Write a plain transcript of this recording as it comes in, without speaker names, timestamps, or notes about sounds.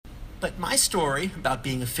But my story about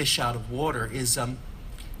being a fish out of water is a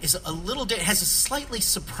little, has a slightly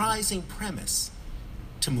surprising premise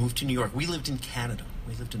to move to New York. We lived in Canada.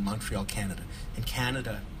 We lived in Montreal, Canada. And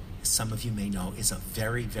Canada, as some of you may know, is a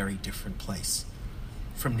very, very different place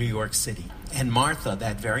from New York City. And Martha,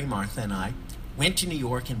 that very Martha, and I went to New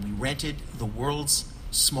York and we rented the world's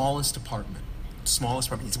smallest apartment.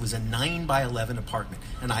 It was a 9 by 11 apartment.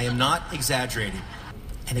 And I am not exaggerating.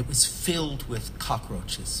 And it was filled with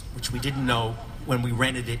cockroaches, which we didn't know when we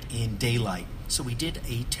rented it in daylight. So we did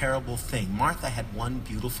a terrible thing. Martha had one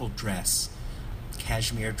beautiful dress,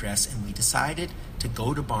 cashmere dress, and we decided to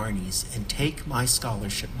go to Barney's and take my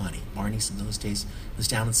scholarship money. Barney's in those days was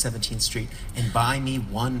down on 17th Street, and buy me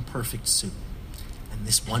one perfect suit. And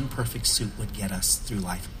this one perfect suit would get us through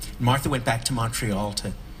life. Martha went back to Montreal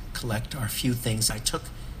to collect our few things. I took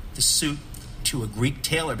the suit to a Greek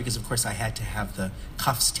tailor because, of course, I had to have the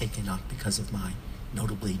cuffs taken up because of my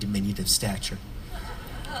notably diminutive stature.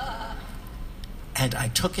 And I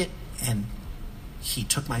took it, and he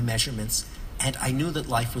took my measurements, and I knew that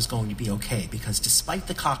life was going to be okay because despite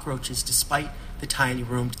the cockroaches, despite the tiny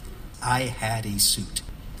room, I had a suit.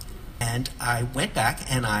 And I went back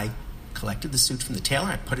and I collected the suit from the tailor.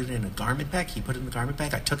 I put it in a garment bag. He put it in the garment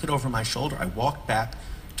bag. I took it over my shoulder. I walked back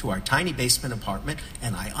to our tiny basement apartment,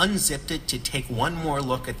 and I unzipped it to take one more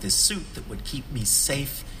look at this suit that would keep me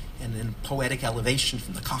safe and in poetic elevation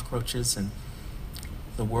from the cockroaches and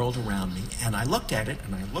the world around me. And I looked at it,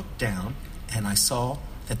 and I looked down, and I saw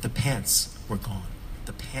that the pants were gone.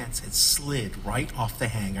 The pants had slid right off the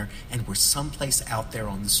hanger and were someplace out there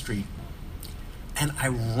on the street. And I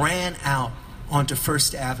ran out onto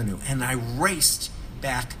First Avenue, and I raced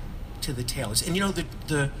back to the tailors. And you know,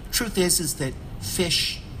 the truth is that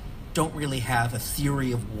fish don't really have a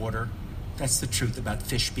theory of water. That's the truth about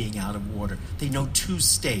fish being out of water. They know two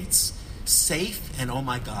states, safe and oh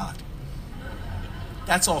my God.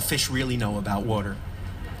 That's all fish really know about water.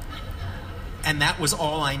 And that was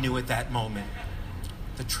all I knew at that moment.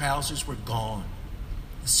 The trousers were gone.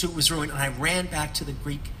 The suit was ruined, and I ran back to the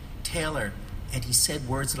Greek tailor, and he said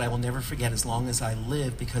words that I will never forget as long as I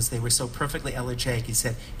live because they were so perfectly elegiac. He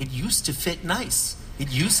said, "It used to fit nice. It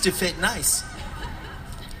used to fit nice."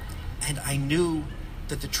 And I knew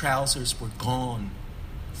that the trousers were gone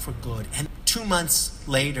for good. And 2 months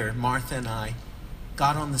later, Martha and I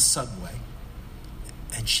got on the subway,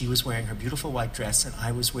 and she was wearing her beautiful white dress, and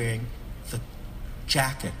I was wearing the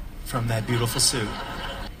jacket from that beautiful suit.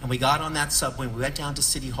 And we got on that subway, and we went down to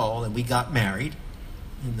City Hall, and we got married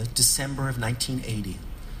in the December of 1980,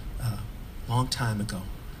 a long time ago.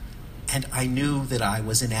 And I knew that I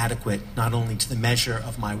was inadequate, not only to the measure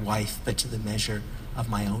of my wife, but to the measure of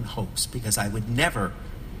my own hopes, because I would never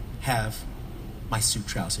have my suit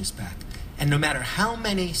trousers back. And no matter how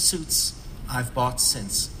many suits I've bought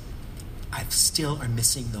since, I still are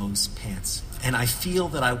missing those pants. And I feel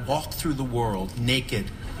that I walk through the world naked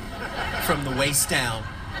from the waist down,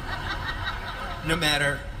 no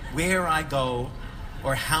matter where I go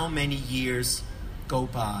or how many years go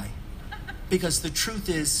by. Because the truth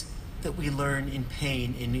is that we learn in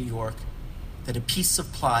pain in New York that a piece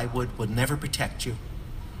of plywood would never protect you,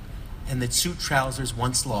 and that suit trousers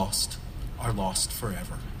once lost are lost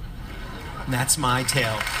forever. And that's my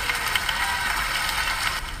tale.